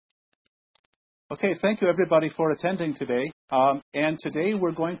Okay, thank you everybody for attending today. And today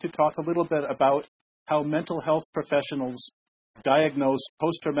we're going to talk a little bit about how mental health professionals diagnose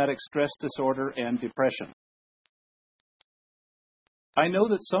post-traumatic stress disorder and depression. I know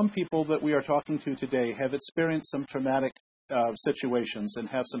that some people that we are talking to today have experienced some traumatic situations and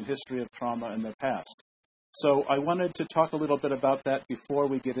have some history of trauma in their past. So I wanted to talk a little bit about that before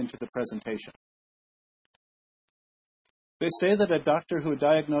we get into the presentation. They say that a doctor who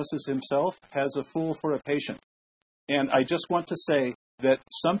diagnoses himself has a fool for a patient. And I just want to say that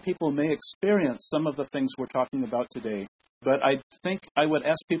some people may experience some of the things we're talking about today, but I think I would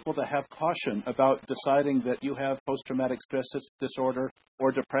ask people to have caution about deciding that you have post-traumatic stress disorder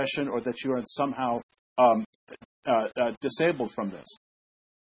or depression, or that you are somehow disabled from this.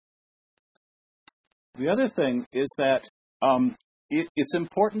 The other thing is that it's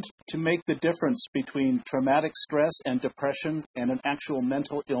important to make the difference between traumatic stress and depression and an actual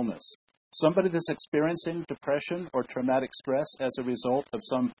mental illness. Somebody that's experiencing depression or traumatic stress as a result of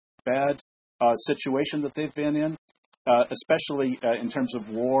some bad situation that they've been in, especially in terms of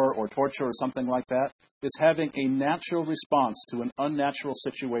war or torture or something like that, is having a natural response to an unnatural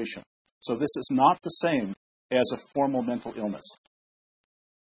situation. So this is not the same as a formal mental illness.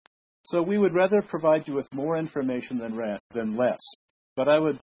 So we would rather provide you with more information than less. But I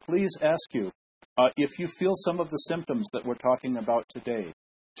would please ask you, if you feel some of the symptoms that we're talking about today,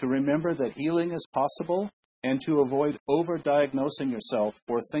 to remember that healing is possible and to avoid over-diagnosing yourself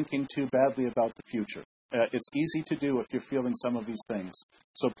or thinking too badly about the future. It's easy to do if you're feeling some of these things.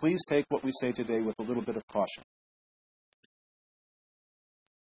 So please take what we say today with a little bit of caution.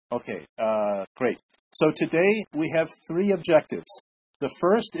 Okay, great. So today we have 3 objectives. The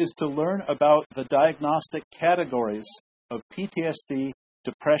first is to learn about the diagnostic categories of PTSD,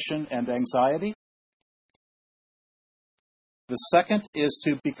 depression, and anxiety. The second is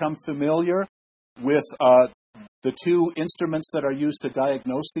to become familiar with the 2 instruments that are used to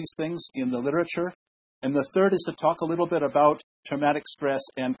diagnose these things in the literature. And the third is to talk a little bit about traumatic stress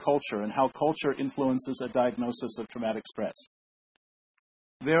and culture and how culture influences a diagnosis of traumatic stress.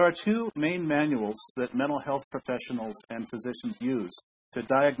 There are 2 main manuals that mental health professionals and physicians use to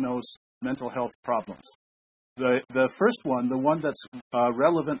diagnose mental health problems. The first one, the one that's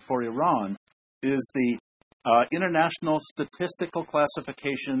relevant for Iran, is the International Statistical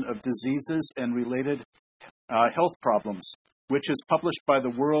Classification of Diseases and Related Health Problems, which is published by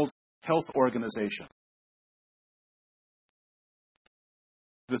the World Health Organization.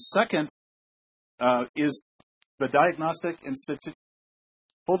 The second is the Diagnostic and Statistical...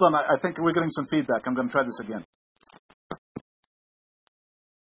 Hold on, I think we're getting some feedback. I'm going to try this again.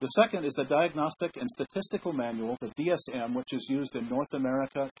 The second is the Diagnostic and Statistical Manual, the DSM, which is used in North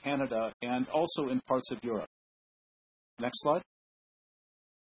America, Canada, and also in parts of Europe. Next slide.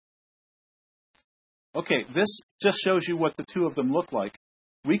 Okay, this just shows you what the 2 of them look like.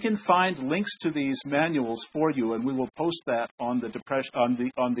 We can find links to these manuals for you, and we will post that on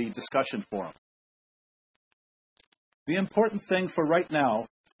the discussion forum. The important thing for right now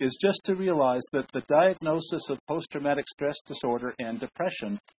is just to realize that the diagnosis of post-traumatic stress disorder and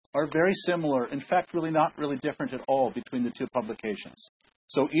depression are very similar, in fact, really not really different at all between the 2 publications.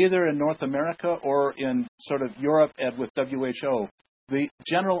 So either in North America or in sort of Europe and with WHO, the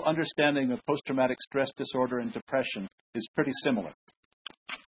general understanding of post-traumatic stress disorder and depression is pretty similar.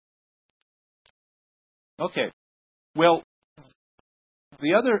 Okay, well,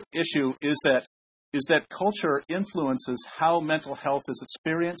 the other issue is that culture influences how mental health is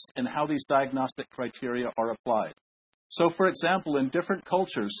experienced and how these diagnostic criteria are applied. So, for example, in different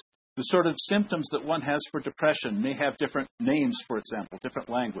cultures, the sort of symptoms that one has for depression may have different names, for example, different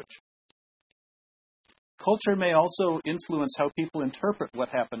language. Culture may also influence how people interpret what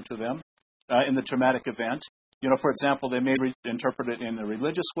happened to them in the traumatic event. You know, for example, they may interpret it in a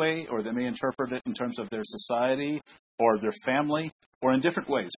religious way, or they may interpret it in terms of their society or their family, or in different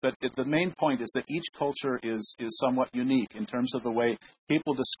ways. But the main point is that each culture is somewhat unique in terms of the way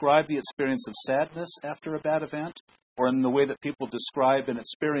people describe the experience of sadness after a bad event, or in the way that people describe an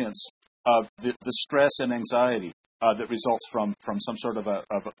experience of the stress and anxiety that results from some sort of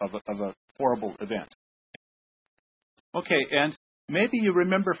a horrible event. Okay, and maybe you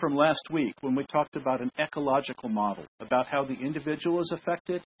remember from last week when we talked about an ecological model, about how the individual is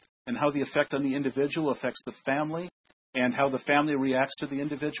affected and how the effect on the individual affects the family and how the family reacts to the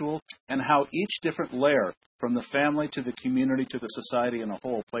individual and how each different layer from the family to the community to the society in a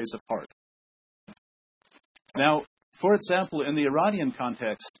whole plays a part. Now, for example, in the Iranian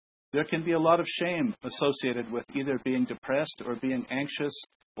context, there can be a lot of shame associated with either being depressed or being anxious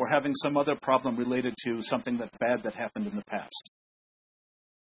or having some other problem related to something bad that happened in the past.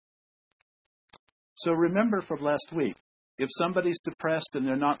 So remember from last week, if somebody's depressed and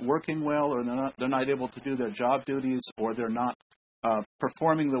they're not working well, or they're not able to do their job duties, or they're not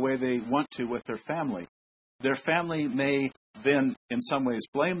performing the way they want to with their family may then in some ways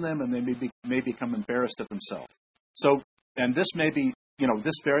blame them, and they may become embarrassed of themselves. So, and this may be,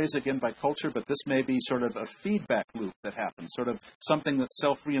 this varies again by culture, but this may be sort of a feedback loop that happens, sort of something that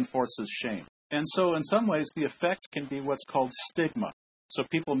self-reinforces shame. And so in some ways, the effect can be what's called stigma. So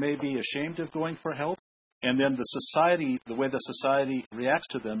people may be ashamed of going for help, and then the way the society reacts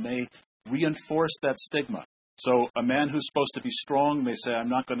to them may reinforce that stigma. So a man who's supposed to be strong may say, I'm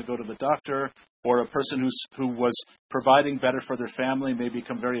not going to go to the doctor, or a person who was providing better for their family may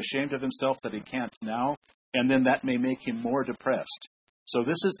become very ashamed of himself that he can't now, and then that may make him more depressed. So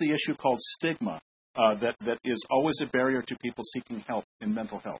this is the issue called stigma that is always a barrier to people seeking help in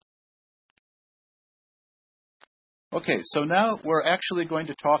mental health. Okay, so now we're actually going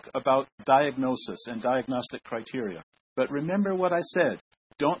to talk about diagnosis and diagnostic criteria. But remember what I said,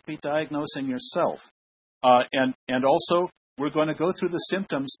 don't be diagnosing yourself. And also, we're going to go through the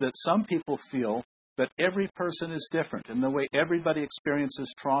symptoms that some people feel, but every person is different. And the way everybody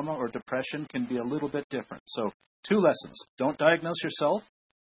experiences trauma or depression can be a little bit different. So 2 lessons. Don't diagnose yourself.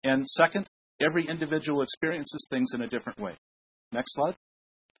 And second, every individual experiences things in a different way. Next slide.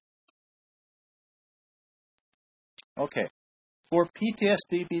 Okay. For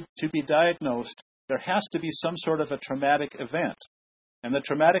PTSD to be diagnosed, there has to be some sort of a traumatic event. And the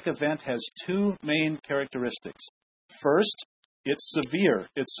traumatic event has 2 main characteristics. First, it's severe.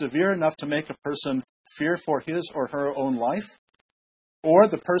 It's severe enough to make a person fear for his or her own life, or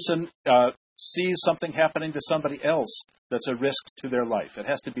the person sees something happening to somebody else that's a risk to their life. It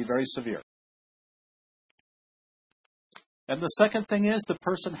has to be very severe. And the second thing is the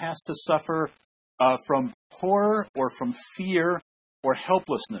person has to suffer from horror or from fear or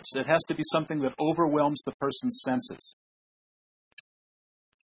helplessness. It has to be something that overwhelms the person's senses.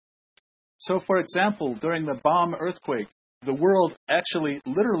 So, for example, during the bomb earthquake, the world actually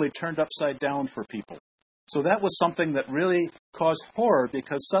literally turned upside down for people. So that was something that really caused horror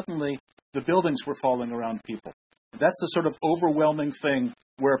because suddenly the buildings were falling around people. That's the sort of overwhelming thing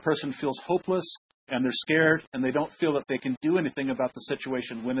where a person feels hopeless and they're scared and they don't feel that they can do anything about the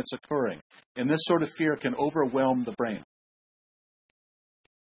situation when it's occurring. And this sort of fear can overwhelm the brain.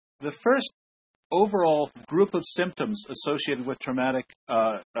 The first overall group of symptoms associated with traumatic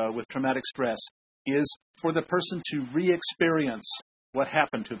stress is for the person to re-experience what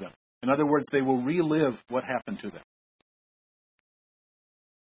happened to them. In other words, they will relive what happened to them.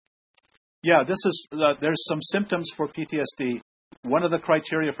 Yeah, there's some symptoms for PTSD. One of the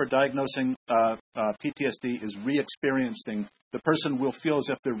criteria for diagnosing PTSD is re-experiencing. The person will feel as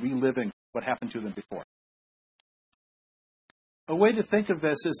if they're reliving what happened to them before. A way to think of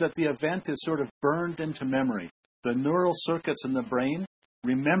this is that the event is sort of burned into memory. The neural circuits in the brain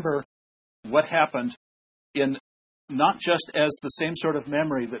remember what happened in not just as the same sort of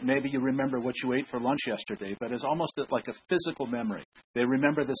memory that maybe you remember what you ate for lunch yesterday, but as almost like a physical memory. They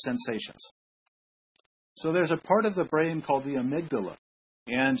remember the sensations. So there's a part of the brain called the amygdala.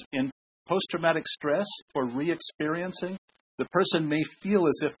 And in post-traumatic stress or re-experiencing, the person may feel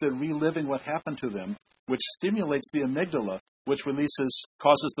as if they're reliving what happened to them, which stimulates the amygdala, which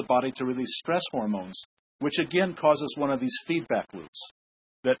causes the body to release stress hormones, which again causes one of these feedback loops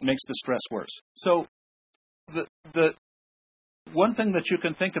that makes the stress worse. So the one thing that you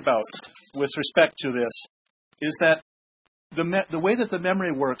can think about with respect to this is that the way that the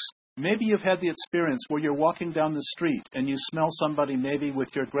memory works, maybe you've had the experience where you're walking down the street and you smell somebody maybe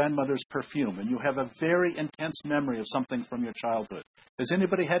with your grandmother's perfume, and you have a very intense memory of something from your childhood. Has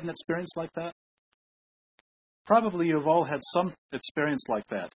anybody had an experience like that? Probably you've all had some experience like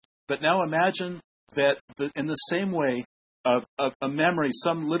that. But now imagine that in the same way, a memory,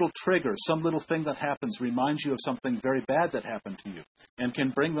 some little trigger, some little thing that happens reminds you of something very bad that happened to you and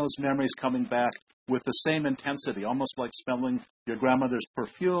can bring those memories coming back with the same intensity, almost like smelling your grandmother's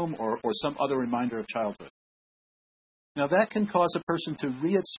perfume or some other reminder of childhood. Now that can cause a person to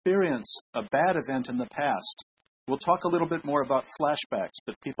re-experience a bad event in the past. We'll talk a little bit more about flashbacks,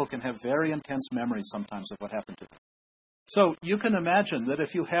 but people can have very intense memories sometimes of what happened to them. So you can imagine that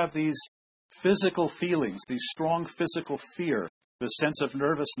if you have these physical feelings, these strong physical fear, the sense of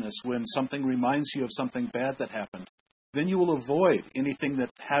nervousness when something reminds you of something bad that happened, then you will avoid anything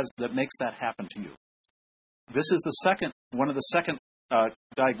that makes that happen to you. This is one of the second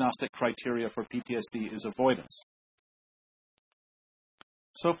diagnostic criteria for PTSD is avoidance.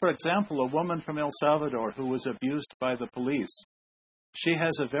 So, for example, a woman from El Salvador who was abused by the police, she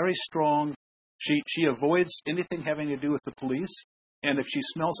has a very strong, she avoids anything having to do with the police, and if she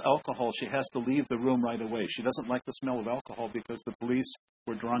smells alcohol, she has to leave the room right away. She doesn't like the smell of alcohol because the police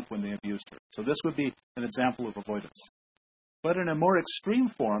were drunk when they abused her. So this would be an example of avoidance. But in a more extreme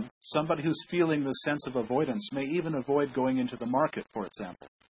form, somebody who's feeling the sense of avoidance may even avoid going into the market, for example.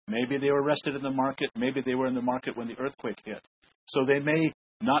 Maybe they were arrested in the market. Maybe they were in the market when the earthquake hit. So they may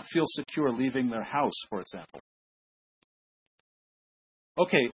not feel secure leaving their house, for example.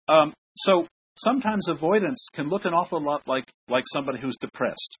 Okay, so sometimes avoidance can look an awful lot like somebody who's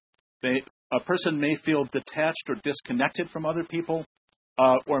depressed. A person may feel detached or disconnected from other people,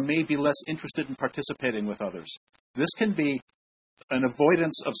 or may be less interested in participating with others. This can be an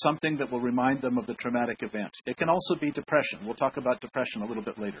avoidance of something that will remind them of the traumatic event. It can also be depression. We'll talk about depression a little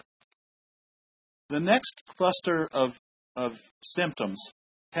bit later. The next cluster of symptoms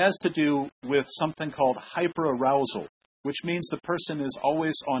has to do with something called hyperarousal, which means the person is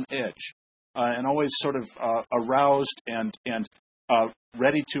always on edge and always sort of aroused and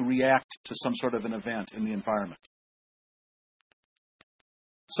ready to react to some sort of an event in the environment.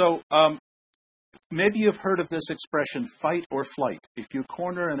 So maybe you've heard of this expression, fight or flight. If you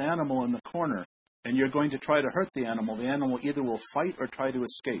corner an animal in the corner and you're going to try to hurt the animal either will fight or try to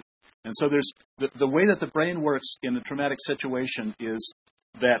escape. And so there's the way that the brain works in a traumatic situation is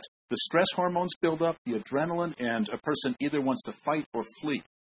that the stress hormones build up, the adrenaline, and a person either wants to fight or flee.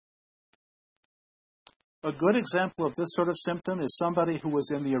 A good example of this sort of symptom is somebody who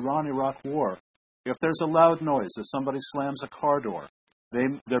was in the Iran-Iraq war. If there's a loud noise, if somebody slams a car door,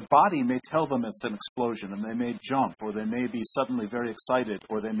 their body may tell them it's an explosion, and they may jump, or they may be suddenly very excited,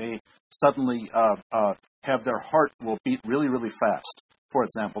 or they may suddenly have their heart will beat really, really fast. For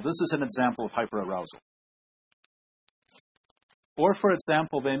example, this is an example of hyperarousal. Or, for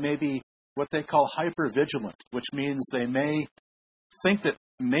example, they may be what they call hypervigilant, which means they may think that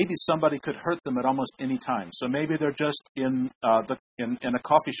maybe somebody could hurt them at almost any time. So maybe they're just in a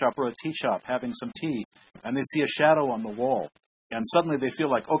coffee shop or a tea shop having some tea, and they see a shadow on the wall. And suddenly they feel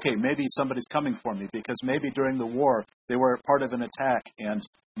like, okay, maybe somebody's coming for me, because maybe during the war they were part of an attack, and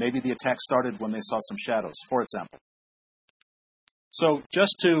maybe the attack started when they saw some shadows, for example. So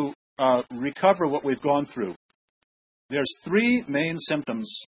just to recover what we've gone through, there's three main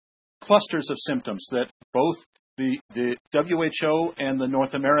symptoms, clusters of symptoms that both the WHO and the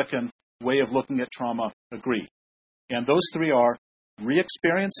North American way of looking at trauma agree. And those three are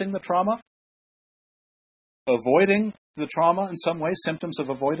re-experiencing the trauma, avoiding the trauma in some way, symptoms of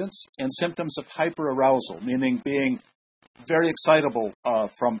avoidance, and symptoms of hyperarousal, meaning being very excitable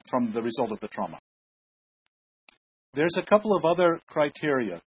from the result of the trauma. There's a couple of other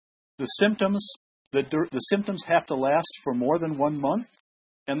criteria. The symptoms have to last for more than 1 month,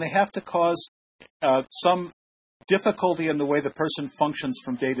 and they have to cause some difficulty in the way the person functions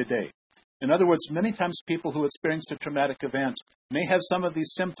from day to day. In other words, many times people who experienced a traumatic event may have some of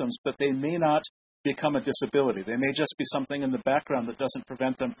these symptoms, but they may not become a disability. They may just be something in the background that doesn't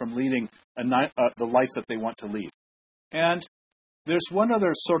prevent them from leading the life that they want to lead. And there's one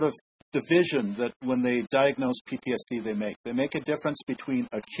other sort of division that when they diagnose PTSD they make. They make a difference between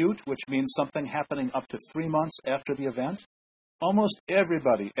acute, which means something happening up to 3 months after the event. Almost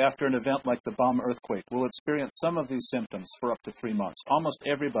everybody after an event like the bomb earthquake will experience some of these symptoms for up to 3 months. Almost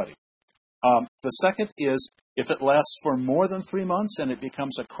everybody. The second is if it lasts for more than 3 months and it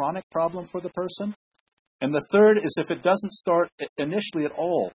becomes a chronic problem for the person. And the third is if it doesn't start initially at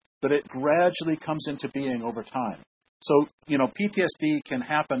all, but it gradually comes into being over time. So, PTSD can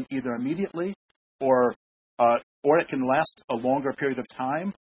happen either immediately or it can last a longer period of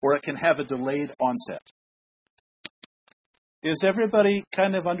time, or it can have a delayed onset. Is everybody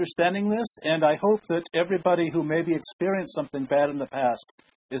kind of understanding this? And I hope that everybody who maybe experienced something bad in the past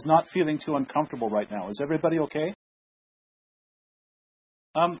is not feeling too uncomfortable right now. Is everybody okay?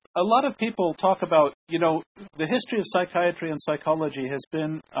 A lot of people talk about, the history of psychiatry and psychology has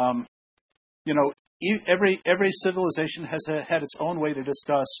been, every civilization has had its own way to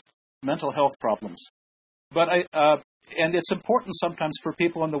discuss mental health problems. But and it's important sometimes for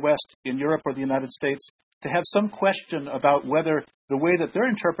people in the West, in Europe or the United States, to have some question about whether the way that they're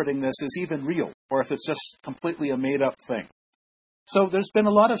interpreting this is even real, or if it's just completely a made-up thing. So there's been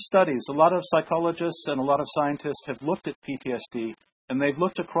a lot of studies, a lot of psychologists and a lot of scientists have looked at PTSD, and they've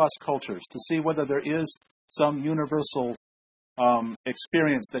looked across cultures to see whether there is some universal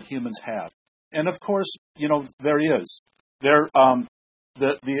experience that humans have. And of course, there is.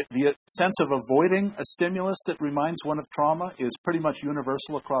 The sense of avoiding a stimulus that reminds one of trauma is pretty much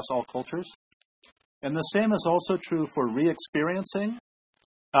universal across all cultures. And the same is also true for re-experiencing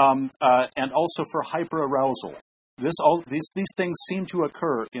and also for hyperarousal. These things seem to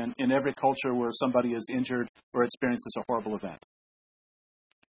occur in every culture where somebody is injured or experiences a horrible event.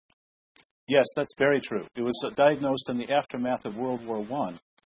 Yes, that's very true. It was diagnosed in the aftermath of World War I.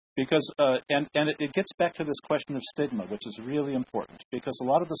 Because, it gets back to this question of stigma, which is really important, because a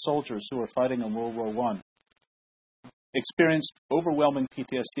lot of the soldiers who were fighting in World War I experienced overwhelming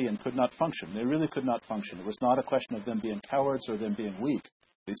PTSD and could not function. They really could not function. It was not a question of them being cowards or them being weak.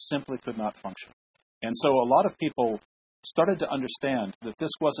 They simply could not function. And so a lot of people started to understand that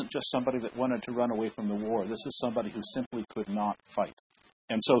this wasn't just somebody that wanted to run away from the war. This is somebody who simply could not fight.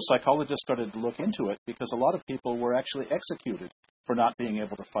 And so psychologists started to look into it because a lot of people were actually executed for not being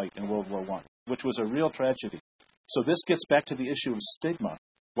able to fight in World War I, which was a real tragedy. So this gets back to the issue of stigma,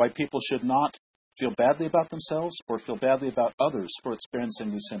 why people should not feel badly about themselves or feel badly about others for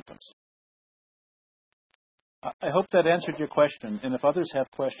experiencing these symptoms. I hope that answered your question, and if others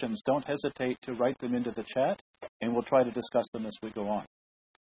have questions, don't hesitate to write them into the chat, and we'll try to discuss them as we go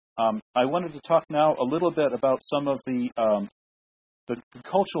on. I wanted to talk now a little bit about some of the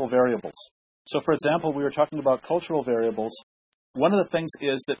cultural variables. So, for example, we were talking about cultural variables. One of the things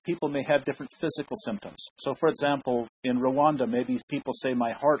is that people may have different physical symptoms. So, for example, in Rwanda, maybe people say,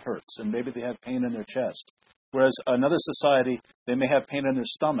 my heart hurts, and maybe they have pain in their chest. Whereas another society, they may have pain in their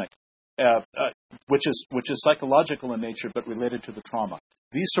stomach, which is psychological in nature, but related to the trauma.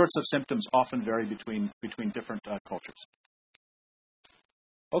 These sorts of symptoms often vary between different cultures.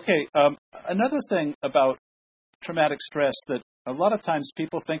 Okay, another thing about traumatic stress that a lot of times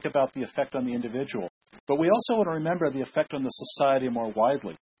people think about the effect on the individual, but we also want to remember the effect on the society more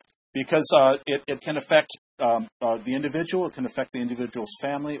widely, because it can affect the individual, it can affect the individual's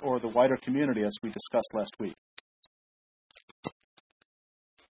family or the wider community, as we discussed last week.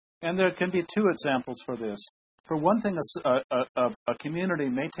 And there can be two examples for this. For one thing, a community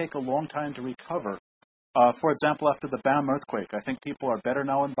may take a long time to recover. For example, after the BAM earthquake, I think people are better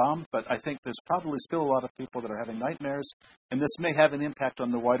now in BAM, but I think there's probably still a lot of people that are having nightmares, and this may have an impact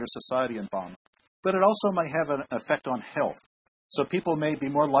on the wider society in BAM. But it also might have an effect on health. So people may be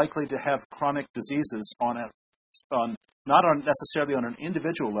more likely to have chronic diseases not necessarily on an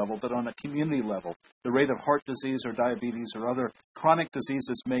individual level, but on a community level. The rate of heart disease or diabetes or other chronic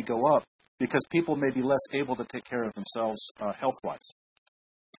diseases may go up because people may be less able to take care of themselves health-wise.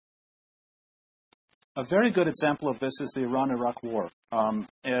 A very good example of this is the Iran-Iraq War.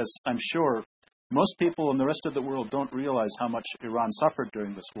 As I'm sure most people in the rest of the world don't realize how much Iran suffered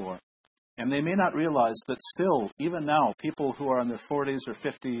during this war. And they may not realize that still, even now, people who are in their 40s or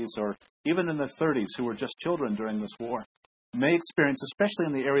 50s or even in their 30s who were just children during this war may experience, especially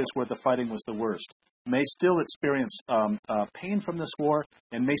in the areas where the fighting was the worst, may still experience pain from this war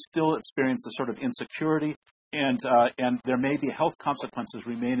and may still experience a sort of insecurity, and there may be health consequences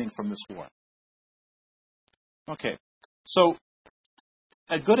remaining from this war. Okay, so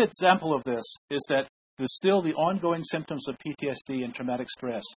a good example of this is that still the ongoing symptoms of PTSD and traumatic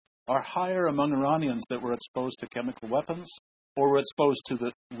stress are higher among Iranians that were exposed to chemical weapons or were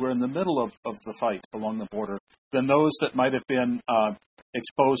in the middle of the fight along the border than those that might have been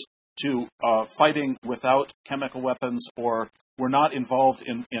exposed to fighting without chemical weapons or were not involved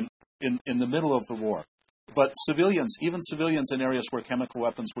in the middle of the war. But civilians, even civilians in areas where chemical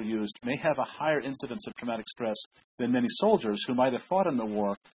weapons were used, may have a higher incidence of traumatic stress than many soldiers who might have fought in the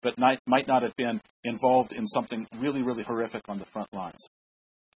war but might not have been involved in something really, really horrific on the front lines.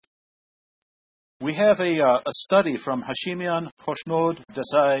 We have a study from Hashemian, Khoshnod,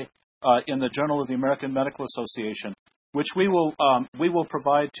 Desai in the Journal of the American Medical Association, which we will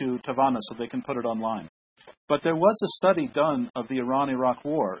provide to Tavaana so they can put it online. But there was a study done of the Iran-Iraq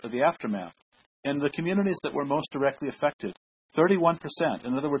War, of the aftermath, and the communities that were most directly affected, 31%,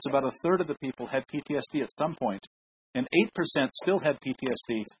 in other words, about a third of the people had PTSD at some point, and 8% still had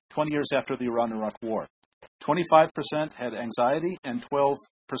PTSD 20 years after the Iran-Iraq War. 25% had anxiety, and 12%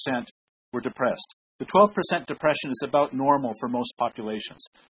 were depressed. The 12% depression is about normal for most populations,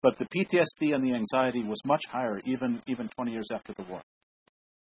 but the PTSD and the anxiety was much higher even 20 years after the war.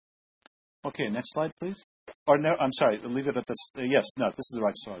 Okay, next slide, please. Or no, I'm sorry, leave it at this. Yes, no, this is the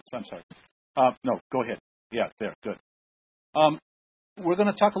right slide. I'm sorry. No, go ahead. Yeah, there, good. We're going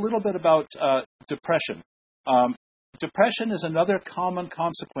to talk a little bit about depression. Depression is another common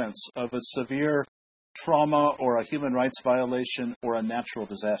consequence of a severe trauma or a human rights violation or a natural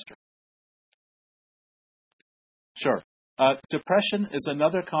disaster. Sure. Depression is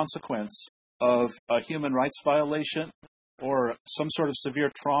another consequence of a human rights violation or some sort of severe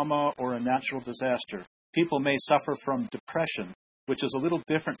trauma or a natural disaster. People may suffer from depression, which is a little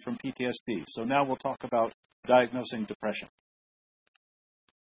different from PTSD. So now we'll talk about diagnosing depression.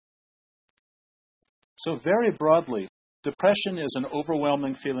 So very broadly, depression is an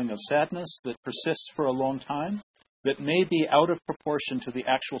overwhelming feeling of sadness that persists for a long time that may be out of proportion to the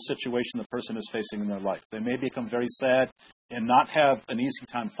actual situation the person is facing in their life. They may become very sad and not have an easy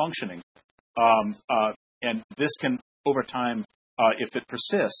time functioning. And this can, over time, if it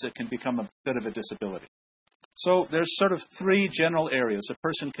persists, it can become a bit of a disability. So there's sort of three general areas. A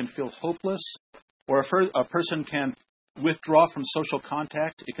person can feel hopeless, or a person can withdraw from social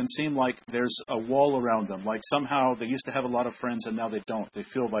contact. It can seem like there's a wall around them, like somehow they used to have a lot of friends and now they don't. They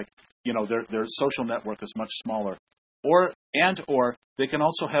feel like, their social network is much smaller. Or they can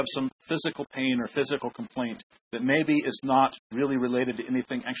also have some physical pain or physical complaint that maybe is not really related to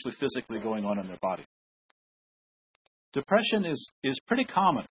anything actually physically going on in their body. Depression is pretty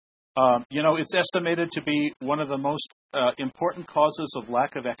common. It's estimated to be one of the most important causes of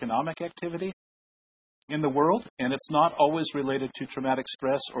lack of economic activity in the world, and it's not always related to traumatic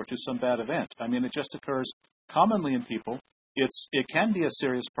stress or to some bad event. I mean, it just occurs commonly in people. It can be a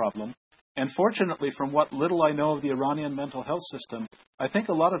serious problem. And fortunately, from what little I know of the Iranian mental health system, I think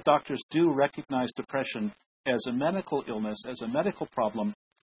a lot of doctors do recognize depression as a medical illness, as a medical problem,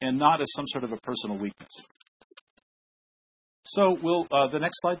 and not as some sort of a personal weakness. So the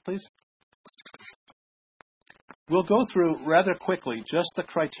next slide, please. We'll go through rather quickly just the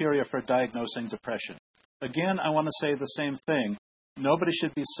criteria for diagnosing depression. Again, I want to say the same thing. Nobody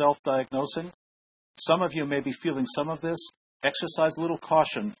should be self-diagnosing. Some of you may be feeling some of this. Exercise a little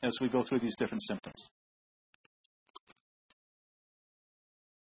caution as we go through these different symptoms.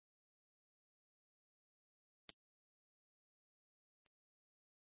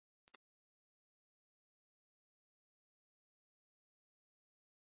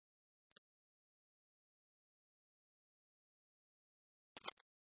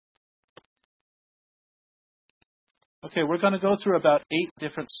 Okay, we're going to go through about 8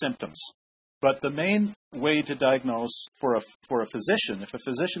 different symptoms. But the main way to diagnose for a physician, if a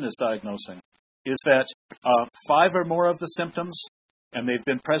physician is diagnosing, is that 5 or more of the symptoms, and they've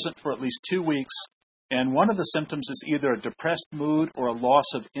been present for at least 2 weeks, and one of the symptoms is either a depressed mood or a loss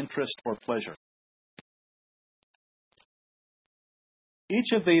of interest or pleasure.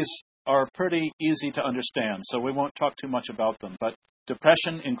 Each of these are pretty easy to understand, so we won't talk too much about them. But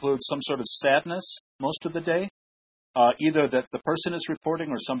depression includes some sort of sadness most of the day, either that the person is reporting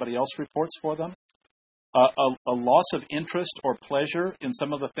or somebody else reports for them. A loss of interest or pleasure in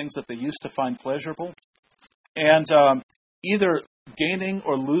some of the things that they used to find pleasurable. And either gaining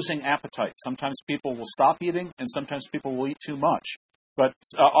or losing appetite. Sometimes people will stop eating and sometimes people will eat too much. But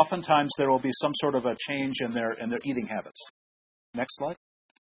oftentimes there will be some sort of a change in their eating habits. Next slide.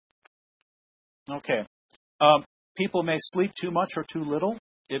 Okay. People may sleep too much or too little.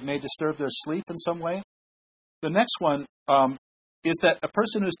 It may disturb their sleep in some way. The next one is that a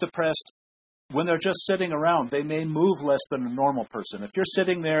person who's depressed, when they're just sitting around, they may move less than a normal person. If you're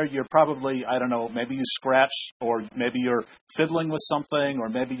sitting there, you're probably, maybe you scratch, or maybe you're fiddling with something, or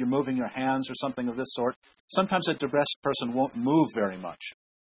maybe you're moving your hands or something of this sort. Sometimes a depressed person won't move very much.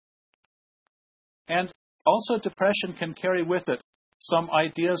 And also depression can carry with it some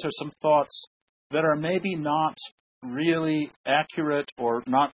ideas or some thoughts that are maybe not really accurate or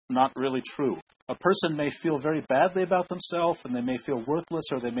not really true. A person may feel very badly about themselves, and they may feel worthless,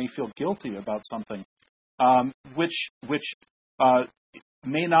 or they may feel guilty about something, which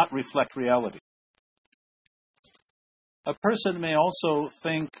may not reflect reality. A person may also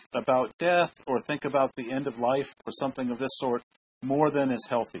think about death or think about the end of life or something of this sort more than is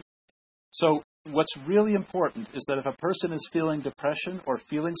healthy. So what's really important is that if a person is feeling depression or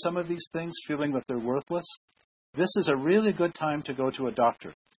feeling some of these things, feeling that they're worthless, this is a really good time to go to a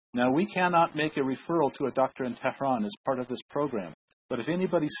doctor. Now, we cannot make a referral to a doctor in Tehran as part of this program, but if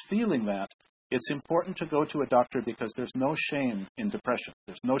anybody's feeling that, it's important to go to a doctor because there's no shame in depression.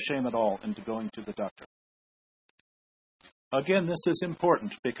 There's no shame at all in going to the doctor. Again, this is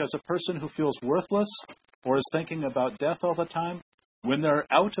important because a person who feels worthless or is thinking about death all the time, when they're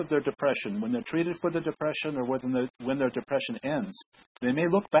out of their depression, when they're treated for the depression, or when their depression ends, they may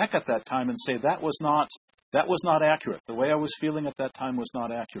look back at that time and say, that was not accurate. The way I was feeling at that time was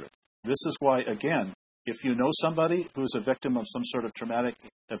not accurate. This is why, again, if you know somebody who's a victim of some sort of traumatic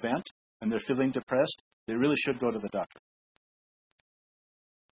event and they're feeling depressed, they really should go to the doctor.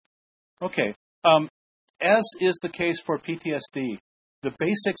 Okay. As is the case for PTSD, the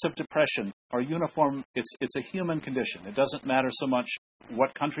basics of depression are uniform. It's a human condition. It doesn't matter so much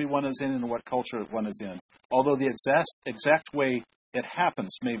what country one is in and what culture one is in, although the exact way it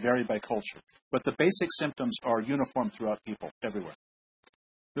happens may vary by culture. But the basic symptoms are uniform throughout people everywhere.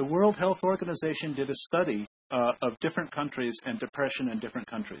 The World Health Organization did a study of different countries and depression in different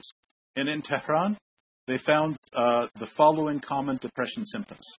countries. And in Tehran, they found the following common depression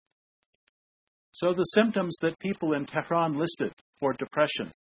symptoms. So the symptoms that people in Tehran listed for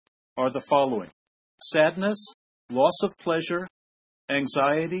depression are the following: sadness, loss of pleasure,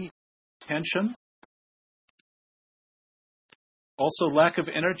 anxiety, tension, also lack of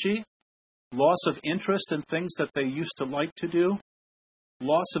energy, loss of interest in things that they used to like to do,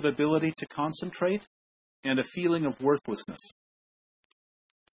 loss of ability to concentrate, and a feeling of worthlessness.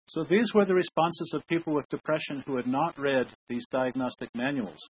 So these were the responses of people with depression who had not read these diagnostic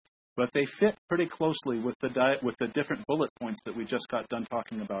manuals, but they fit pretty closely with the different bullet points that we just got done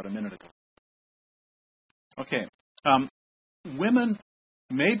talking about a minute ago. Okay, women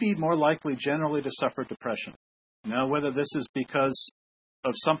may be more likely generally to suffer depression. Now, whether this is because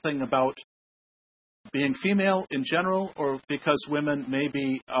of something about being female in general, or because women may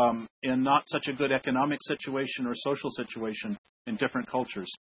be in not such a good economic situation or social situation in different cultures,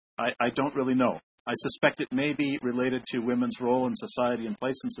 I don't really know. I suspect it may be related to women's role in society and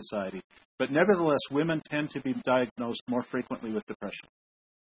place in society, but nevertheless, women tend to be diagnosed more frequently with depression.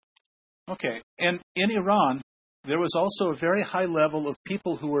 Okay, and in Iran, there was also a very high level of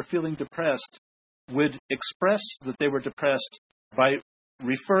people who were feeling depressed would express that they were depressed by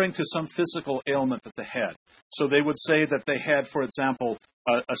referring to some physical ailment that they had. So they would say that they had, for example,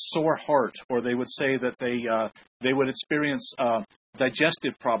 a sore heart, or they would say that they would experience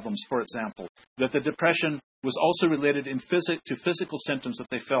digestive problems, for example, that the depression was also related to physical symptoms that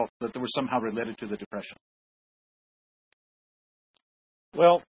they felt that they were somehow related to the depression.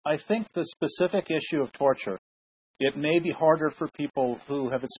 Well, I think the specific issue of torture, it may be harder for people who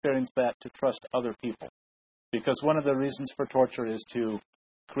have experienced that to trust other people, because one of the reasons for torture is to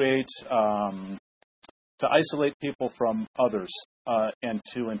create, to isolate people from others and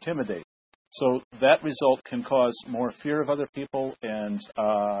to intimidate. So that result can cause more fear of other people and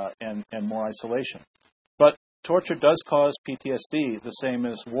more isolation. But torture does cause PTSD the same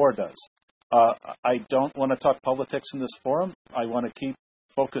as war does. I don't want to talk politics in this forum. I want to keep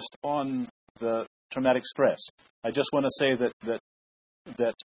focused on the traumatic stress. I just want to say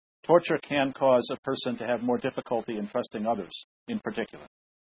that torture can cause a person to have more difficulty in trusting others in particular.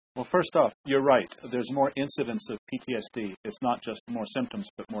 Well, first off, you're right. There's more incidence of PTSD. It's not just more symptoms,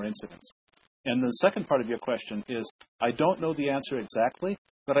 but more incidence. And the second part of your question is, I don't know the answer exactly,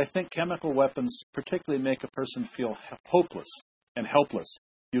 but I think chemical weapons particularly make a person feel hopeless and helpless.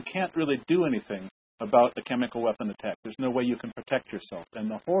 You can't really do anything about a chemical weapon attack. There's no way you can protect yourself. And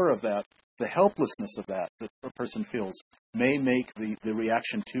the horror of that, the helplessness of that a person feels, may make the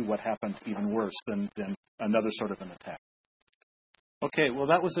reaction to what happened even worse than another sort of an attack. Okay, well,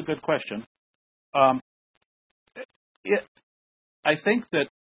 that was a good question. I think that,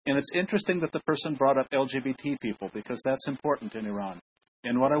 and it's interesting that the person brought up LGBT people, because that's important in Iran.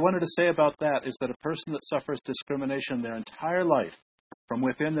 And what I wanted to say about that is that a person that suffers discrimination their entire life, from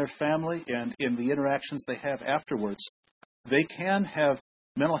within their family and in the interactions they have afterwards, they can have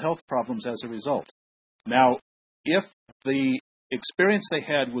mental health problems as a result. Now, if the experience they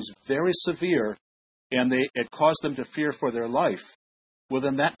had was very severe and it caused them to fear for their life, well,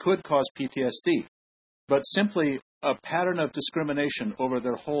 then that could cause PTSD. But simply a pattern of discrimination over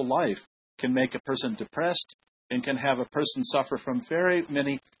their whole life can make a person depressed and can have a person suffer from very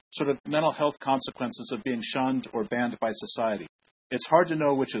many sort of mental health consequences of being shunned or banned by society. It's hard to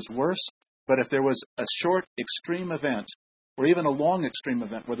know which is worse, but if there was a short extreme event or even a long extreme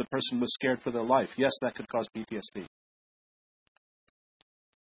event where the person was scared for their life, yes, that could cause PTSD.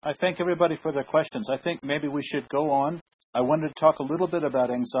 I thank everybody for their questions. I think maybe we should go on. I wanted to talk a little bit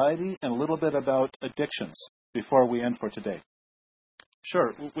about anxiety and a little bit about addictions before we end for today.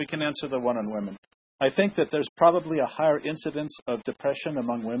 Sure, we can answer the one on women. I think that there's probably a higher incidence of depression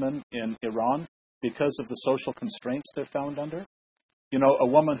among women in Iran because of the social constraints they're found under. You know, a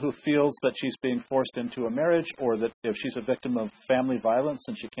woman who feels that she's being forced into a marriage, or that if she's a victim of family violence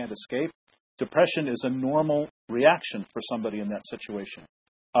and she can't escape, depression is a normal reaction for somebody in that situation.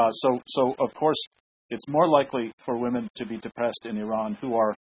 So of course, it's more likely for women to be depressed in Iran who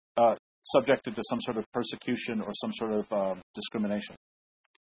are subjected to some sort of persecution or some sort of discrimination.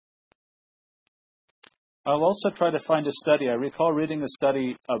 I'll also try to find a study. I recall reading a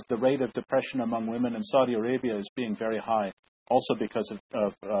study of the rate of depression among women in Saudi Arabia as being very high, also because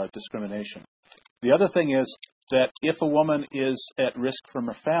of discrimination. The other thing is that if a woman is at risk from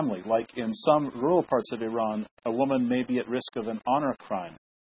her family, like in some rural parts of Iran, a woman may be at risk of an honor crime.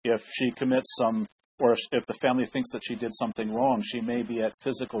 If she commits or if the family thinks that she did something wrong, she may be at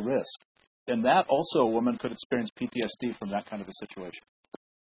physical risk. And that also, a woman could experience PTSD from that kind of a situation.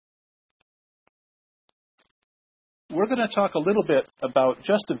 We're going to talk a little bit about,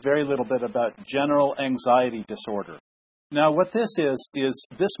 just a very little bit about general anxiety disorder. Now, what this is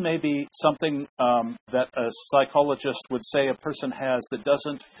this may be something that a psychologist would say a person has that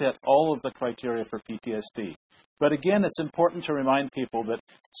doesn't fit all of the criteria for PTSD. But again, it's important to remind people that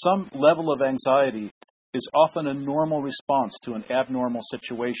some level of anxiety is often a normal response to an abnormal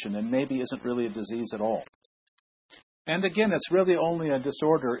situation and maybe isn't really a disease at all. And again, it's really only a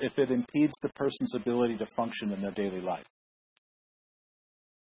disorder if it impedes the person's ability to function in their daily life.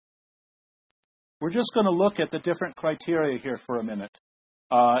 We're just going to look at the different criteria here for a minute.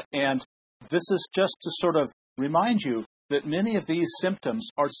 And this is just to sort of remind you that many of these symptoms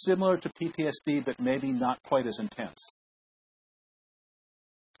are similar to PTSD, but maybe not quite as intense.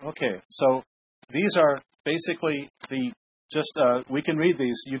 Okay, so these are basically we can read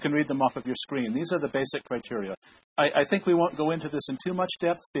these. You can read them off of your screen. These are the basic criteria. I think we won't go into this in too much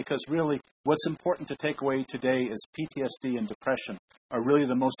depth because really what's important to take away today is PTSD and depression are really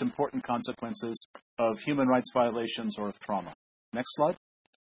the most important consequences of human rights violations or of trauma. Next slide.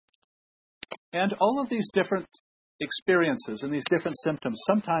 And all of these different experiences and these different symptoms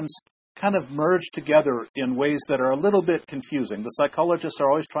sometimes kind of merge together in ways that are a little bit confusing. The psychologists are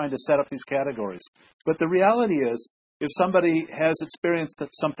always trying to set up these categories. But the reality is, if somebody has experienced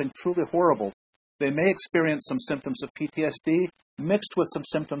something truly horrible, they may experience some symptoms of PTSD mixed with some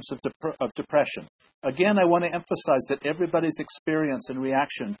symptoms of depression. Again, I want to emphasize that everybody's experience and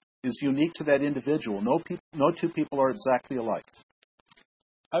reaction is unique to that individual. No two people are exactly alike.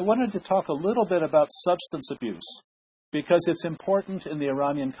 I wanted to talk a little bit about substance abuse because it's important in the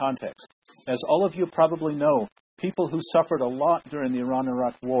Iranian context. As all of you probably know, people who suffered a lot during the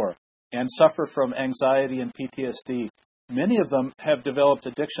Iran-Iraq War and suffer from anxiety and PTSD, many of them have developed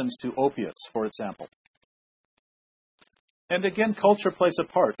addictions to opiates, for example. And again, culture plays a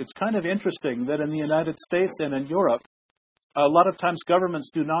part. It's kind of interesting that in the United States and in Europe, a lot of times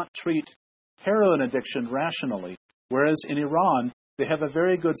governments do not treat heroin addiction rationally, whereas in Iran, they have a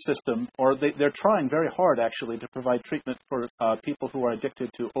very good system, or they're trying very hard, actually, to provide treatment for people who are addicted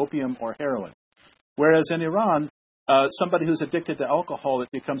to opium or heroin. Whereas in Iran, somebody who's addicted to alcohol,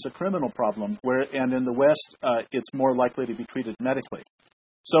 it becomes a criminal problem, and in the West, it's more likely to be treated medically.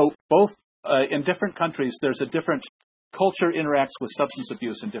 So both in different countries, there's a different culture interacts with substance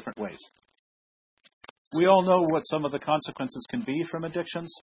abuse in different ways. We all know what some of the consequences can be from addictions.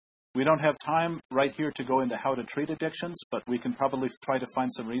 We don't have time right here to go into how to treat addictions, but we can probably try to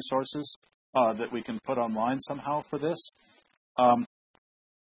find some resources that we can put online somehow for this.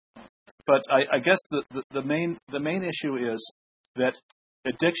 But I guess the main issue is that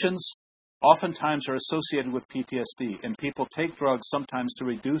addictions oftentimes are associated with PTSD, and people take drugs sometimes to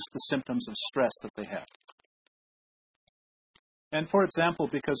reduce the symptoms of stress that they have. And for example,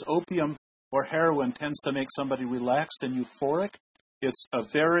 because opium or heroin tends to make somebody relaxed and euphoric, it's a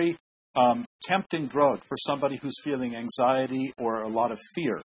very tempting drug for somebody who's feeling anxiety or a lot of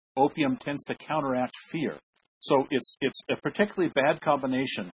fear. Opium tends to counteract fear. So it's a particularly bad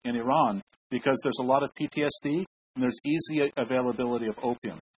combination in Iran because there's a lot of PTSD and there's easy availability of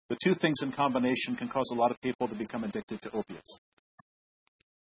opium. The two things in combination can cause a lot of people to become addicted to opiates.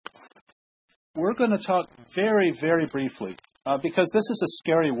 We're going to talk very, very briefly because this is a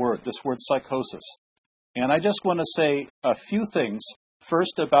scary word, this word psychosis. And I just want to say a few things,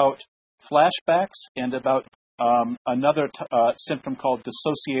 first about flashbacks and about another symptom called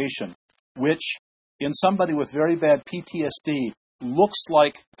dissociation, which in somebody with very bad PTSD looks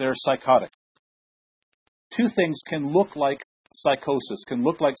like they're psychotic. Two things can look like psychosis, can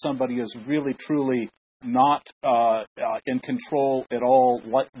look like somebody is really, truly not in control at all.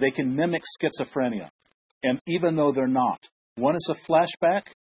 They can mimic schizophrenia, and even though they're not. One is a flashback,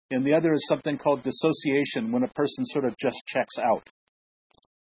 and the other is something called dissociation, when a person sort of just checks out.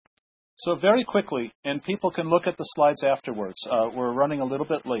 So very quickly, and people can look at the slides afterwards. We're running a little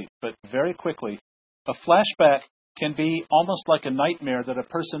bit late, but very quickly, a flashback can be almost like a nightmare that a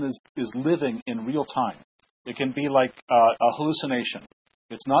person is living in real time. It can be like a hallucination.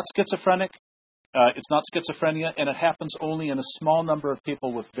 It's not schizophrenic. It's not schizophrenia, and it happens only in a small number of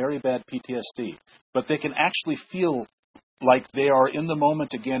people with very bad PTSD. But they can actually feel like they are in the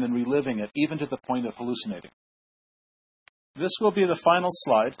moment again and reliving it, even to the point of hallucinating. This will be the final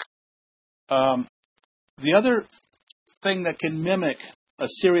slide. The other thing that can mimic a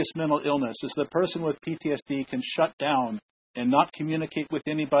serious mental illness is the person with PTSD can shut down and not communicate with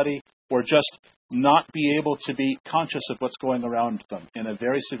anybody or just not be able to be conscious of what's going around them in a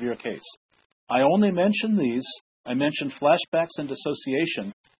very severe case. I only mention these. I mentioned flashbacks and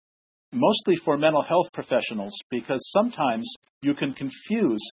dissociation, mostly for mental health professionals, because sometimes you can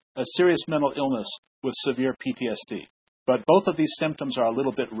confuse a serious mental illness with severe PTSD. But both of these symptoms are a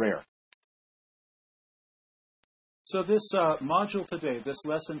little bit rare. So this module today, this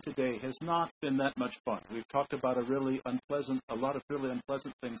lesson today, has not been that much fun. We've talked about a lot of really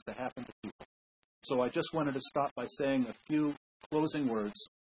unpleasant things that happen to people. So I just wanted to stop by saying a few closing words,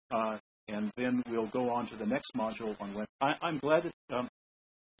 and then we'll go on to the next module on when. I'm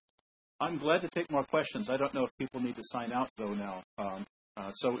glad to take more questions. I don't know if people need to sign out though now.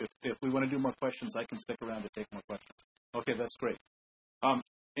 So if we want to do more questions, I can stick around to take more questions. Okay, that's great.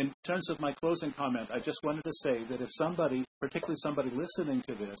 In terms of my closing comment, I just wanted to say that if somebody, particularly somebody listening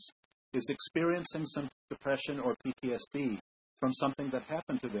to this, is experiencing some depression or PTSD from something that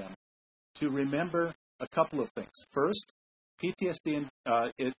happened to them, to remember a couple of things. First, PTSD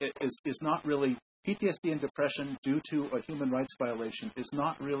is not really, PTSD and depression due to a human rights violation is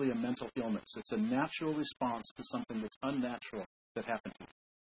not really a mental illness. It's a natural response to something that's unnatural that happened to you.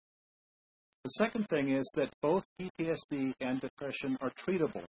 The second thing is that both PTSD and depression are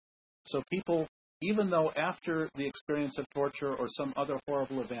treatable. So people, even though after the experience of torture or some other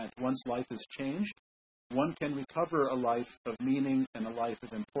horrible event, one's life is changed, one can recover a life of meaning and a life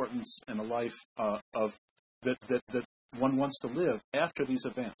of importance and a life that one wants to live after these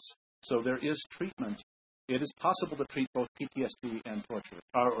events. So there is treatment. It is possible to treat both PTSD and torture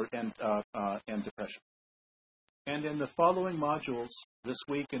and depression. And in the following modules this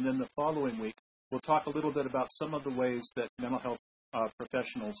week and then the following week, we'll talk a little bit about some of the ways that mental health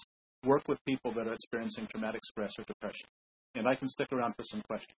professionals work with people that are experiencing traumatic stress or depression. And I can stick around for some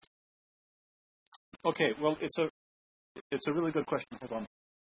questions. Okay, well, it's a really good question. Hold on.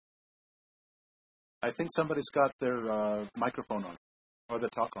 I think somebody's got their microphone on or the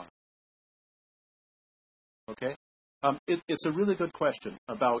talk on. Okay? It's a really good question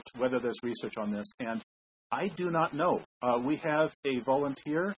about whether there's research on this, and I do not know. We have a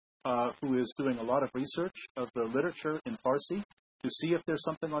volunteer who is doing a lot of research of the literature in Farsi to see if there's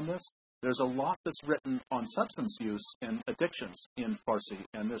something on this. There's a lot that's written on substance use and addictions in Farsi,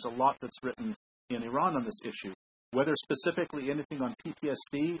 and there's a lot that's written in Iran on this issue. Whether specifically anything on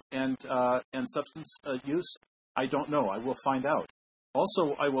PTSD and substance use, I don't know. I will find out.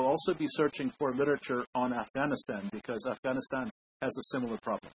 Also, I will also be searching for literature on Afghanistan because Afghanistan has a similar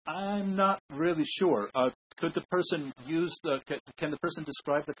problem. I'm not really sure. Could the person can the person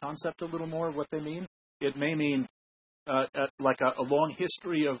describe the concept a little more, what they mean? It may mean like a long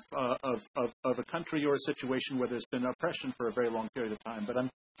history of a country or a situation where there's been oppression for a very long period of time, but I'm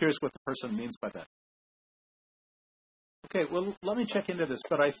curious what the person means by that. Okay, well, let me check into this,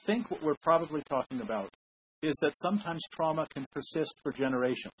 but I think what we're probably talking about is that sometimes trauma can persist for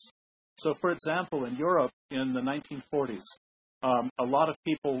generations. So, for example, in Europe in the 1940s, a lot of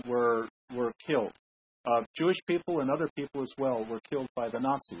people were killed. Jewish people and other people as well were killed by the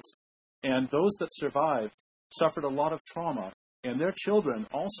Nazis. And those that survived suffered a lot of trauma, and their children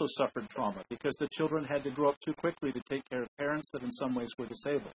also suffered trauma because the children had to grow up too quickly to take care of parents that in some ways were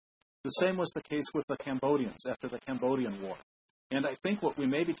disabled. The same was the case with the Cambodians after the Cambodian War. And I think what we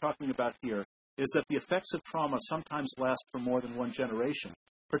may be talking about here is that the effects of trauma sometimes last for more than one generation,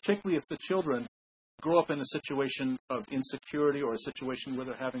 particularly if the children grow up in a situation of insecurity or a situation where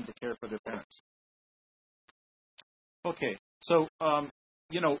they're having to care for their parents. Okay, so, an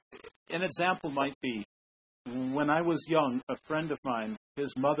example might be, when I was young, a friend of mine,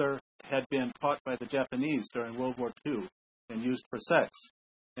 his mother had been caught by the Japanese during World War II and used for sex,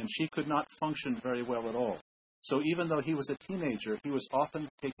 and she could not function very well at all. So even though he was a teenager, he was often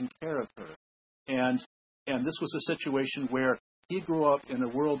taking care of her. And this was a situation where he grew up in a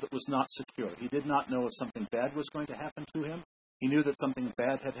world that was not secure. He did not know if something bad was going to happen to him. He knew that something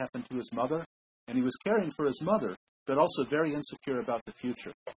bad had happened to his mother, and he was caring for his mother, but also very insecure about the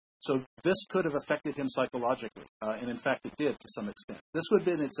future. So this could have affected him psychologically, and in fact it did to some extent. This would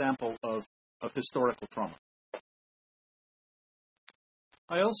be an example of historical trauma.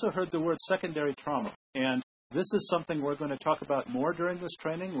 I also heard the word secondary trauma, and this is something we're going to talk about more during this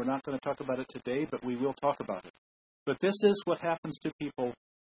training. We're not going to talk about it today, but we will talk about it. But this is what happens to people,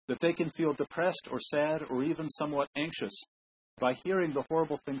 that they can feel depressed or sad or even somewhat anxious by hearing the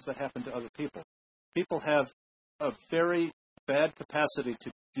horrible things that happen to other people. People have a very bad capacity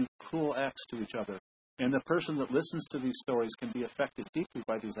to do cruel acts to each other, and the person that listens to these stories can be affected deeply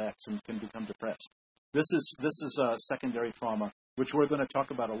by these acts and can become depressed. This is a secondary trauma, which we're going to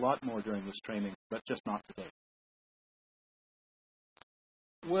talk about a lot more during this training, but just not today.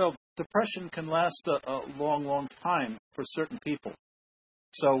 Well, depression can last a long, long time for certain people.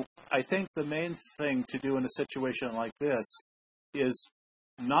 So I think the main thing to do in a situation like this is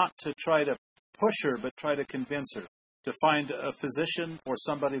not to try to push her, but try to convince her to find a physician or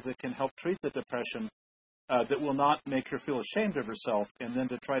somebody that can help treat the depression that will not make her feel ashamed of herself, and then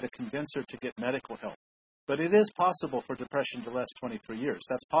to try to convince her to get medical help. But it is possible for depression to last 23 years.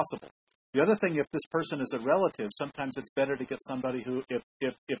 That's possible. The other thing, if this person is a relative, sometimes it's better to get somebody who,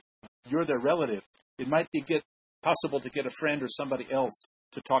 if you're their relative, it might be possible to get a friend or somebody else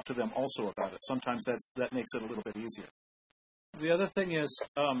to talk to them also about it. Sometimes that makes it a little bit easier. The other thing is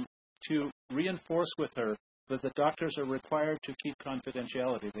to reinforce with her that the doctors are required to keep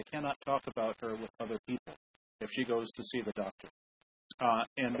confidentiality. They cannot talk about her with other people if she goes to see the doctor.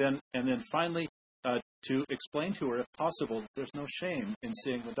 And then finally, to explain to her, if possible, that there's no shame in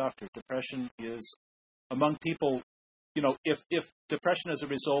seeing the doctor. Depression is, among people, if depression is a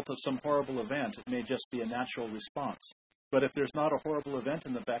result of some horrible event, it may just be a natural response. But if there's not a horrible event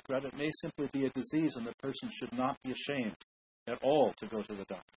in the background, it may simply be a disease, and the person should not be ashamed at all to go to the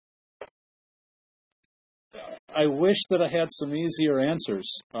doctor. I wish that I had some easier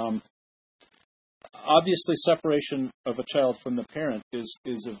answers. Obviously, separation of a child from the parent is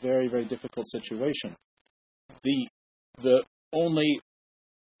a very, very difficult situation. The only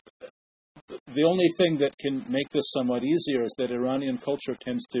thing that can make this somewhat easier is that Iranian culture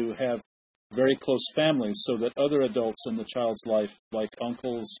tends to have very close families, so that other adults in the child's life, like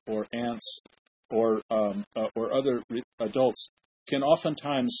uncles or aunts or other adults, can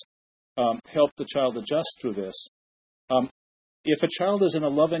oftentimes help the child adjust through this. If a child is in a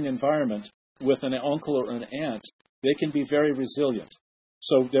loving environment with an uncle or an aunt, they can be very resilient.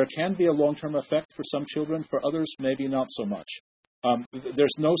 So there can be a long-term effect for some children. For others, maybe not so much.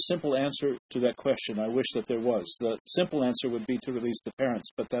 There's no simple answer to that question. I wish that there was. The simple answer would be to release the parents,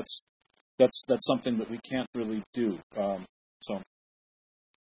 but that's something that we can't really do. So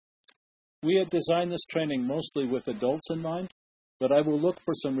we have designed this training mostly with adults in mind, but I will look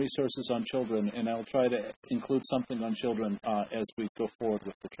for some resources on children, and I'll try to include something on children as we go forward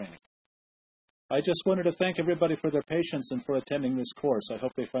with the training. I just wanted to thank everybody for their patience and for attending this course. I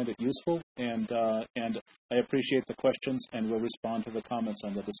hope they find it useful, and I appreciate the questions, and will respond to the comments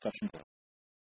on the discussion board.